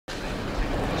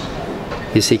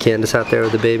You see Candace out there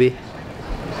with the baby?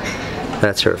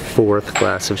 That's her 4th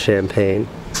glass of champagne.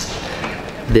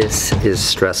 This is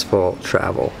stressful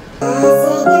travel.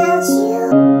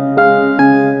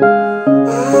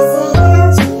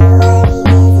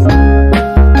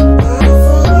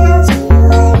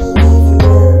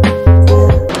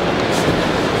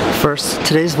 First,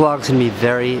 today's vlog's gonna be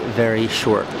very, very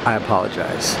short. I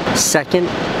apologize. Second,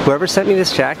 whoever sent me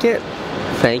this jacket,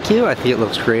 thank you. I think it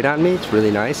looks great on me. It's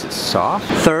really nice, it's soft.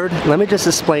 Third, let me just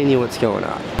explain to you what's going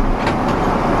on.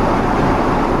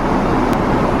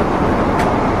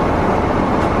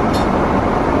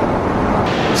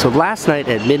 So last night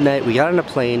at midnight, we got on a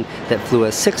plane that flew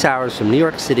us 6 hours from New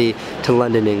York City to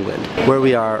London, England, where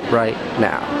we are right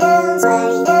now.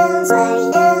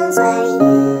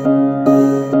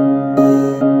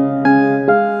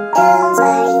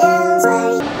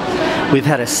 We've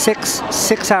had a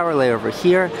six-hour layover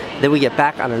here, then we get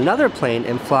back on another plane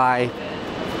and fly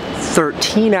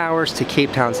 13 hours to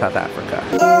Cape Town, South Africa.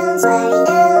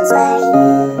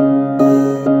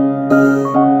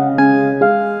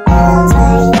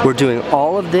 We're doing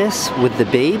all of this with the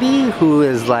baby, who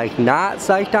is like not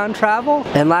psyched on travel.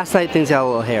 And last night things got a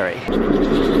little hairy.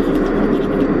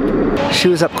 She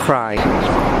was up crying.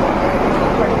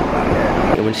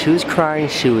 And when she was crying,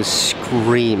 she was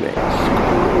screaming.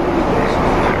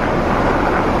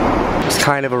 It was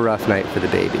kind of a rough night for the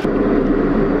baby.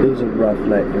 It was a rough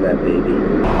night for that baby.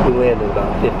 We landed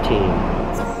about 15.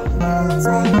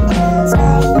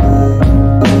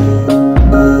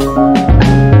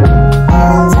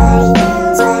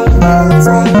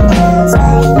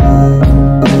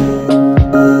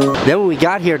 Then when we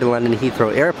got here to London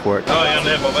Heathrow Airport, and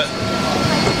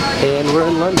we're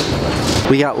in London.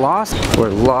 We got lost. We're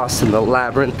lost in the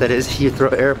labyrinth that is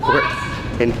Heathrow Airport,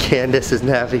 and Candace is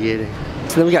navigating.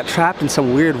 So then we got trapped in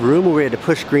some weird room where we had to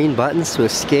push green buttons to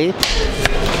escape.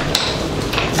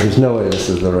 There's no way this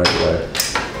is the right way.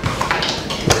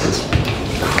 This is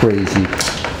crazy.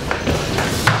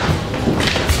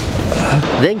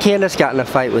 Then Candace got in a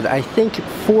fight with, I think,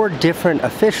 4 different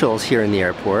officials here in the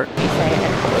airport.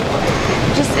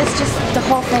 It's just, the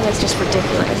whole thing is just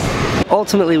ridiculous.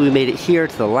 Ultimately, we made it here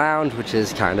to the lounge, which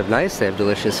is kind of nice. They have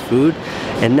delicious food.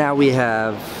 And now we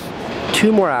have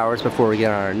 2 more hours before we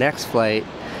get on our next flight,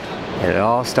 and it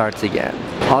all starts again.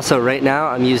 Also, right now,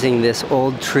 I'm using this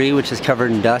old tree, which is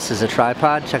covered in dust, as a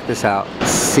tripod. Check this out.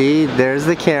 See, there's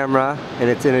the camera, and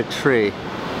it's in a tree.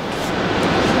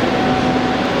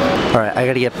 All right, I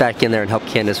gotta get back in there and help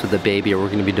Candace with the baby, or we're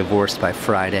gonna be divorced by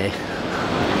Friday.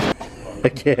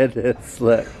 Candace,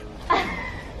 look.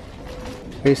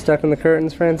 Are you stuck in the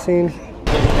curtains, Francine?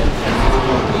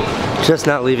 Just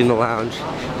not leaving the lounge.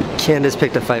 Candace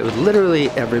picked a fight with literally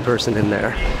every person in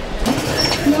there.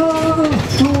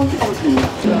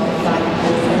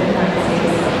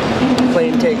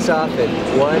 Plane takes off in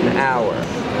 1 hour.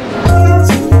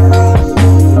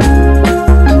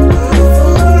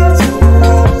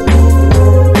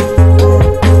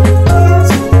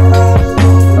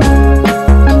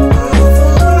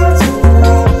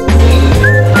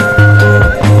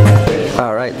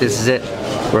 This is it.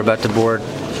 We're about to board.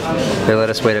 They let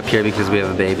us wait up here because we have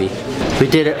a baby. We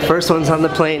did it. First one's on the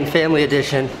plane, family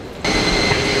edition.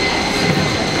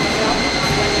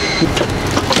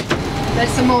 There's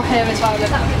some more here as well.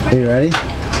 Are you ready?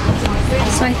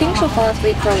 So I think she'll fall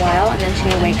asleep for a while and then she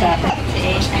may wake up.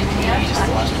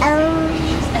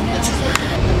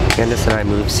 Candace and I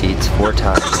moved seats 4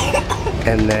 times.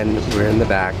 And then we're in the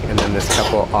back, and then this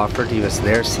couple offered to give us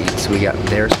their seats, so we got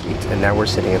their seats, and now we're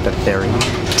sitting at the very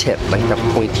tip, like the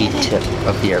pointy tip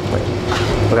of the airplane.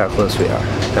 Look how close we are.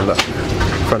 And look,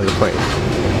 front of the plane.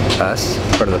 Us,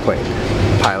 front of the plane.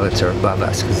 Pilots are above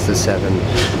us, because it's a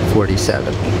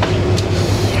 747.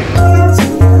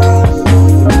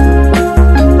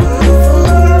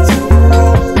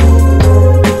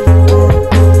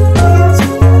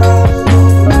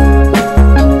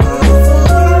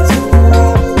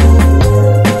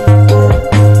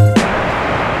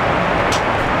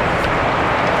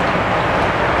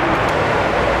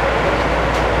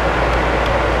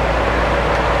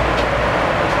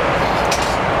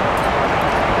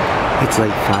 It's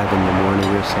like 5 in the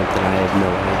morning or something, I have no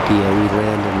idea. We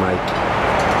land in like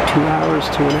 2 hours,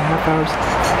 2.5 hours.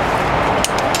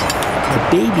 The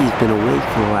baby's been awake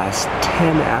for the last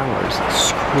 10 hours,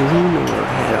 screaming her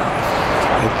head off.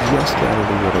 I just got her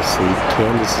to go to sleep.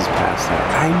 Candace is passed out.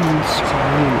 I mean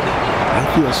screaming. I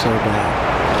feel so bad.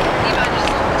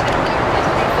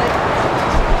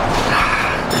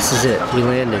 This is it. We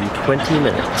land in 20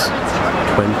 minutes.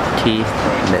 20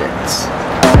 minutes.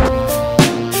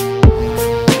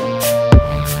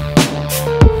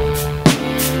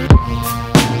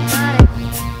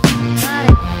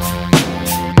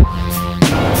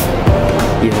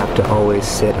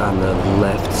 always sit on the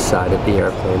left side of the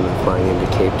airplane when flying into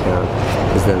Cape Town,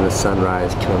 because then the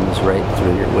sunrise comes right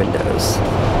through your windows.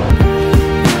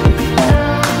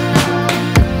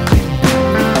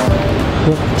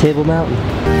 Look, Table Mountain.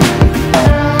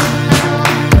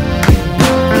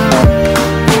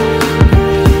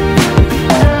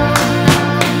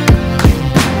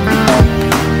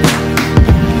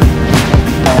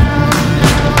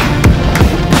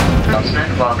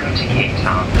 Welcome to Cape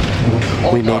Town.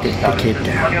 We made it to Cape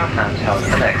Town. On your handheld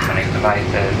electronic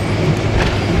devices.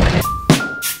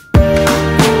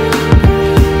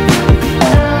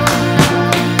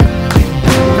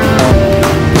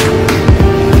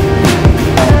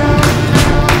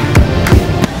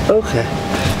 Okay,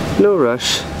 no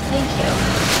rush. Thank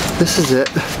you. This is it.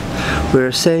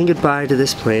 We're saying goodbye to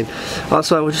this plane.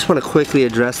 Also, I just want to quickly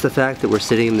address the fact that we're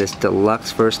sitting in this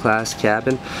deluxe first class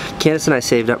cabin. Candace and I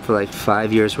saved up for like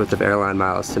 5 years worth of airline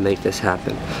miles to make this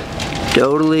happen.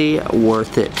 Totally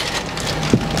worth it.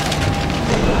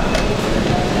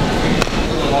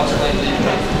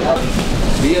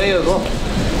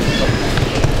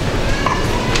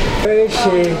 Where is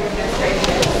she?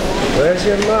 Where's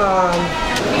your mom?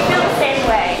 We feel the same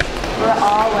way. We're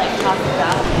all like talking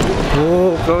about it.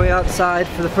 Oh, going outside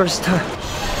for the first time.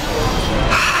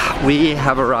 We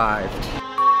have arrived.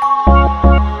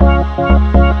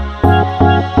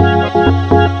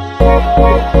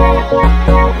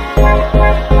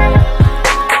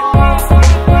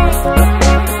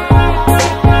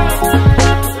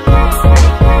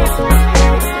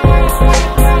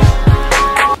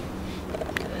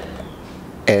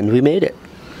 And we made it.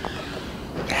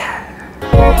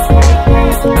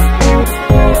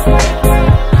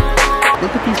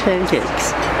 Look at these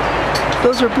pancakes.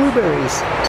 Those are blueberries.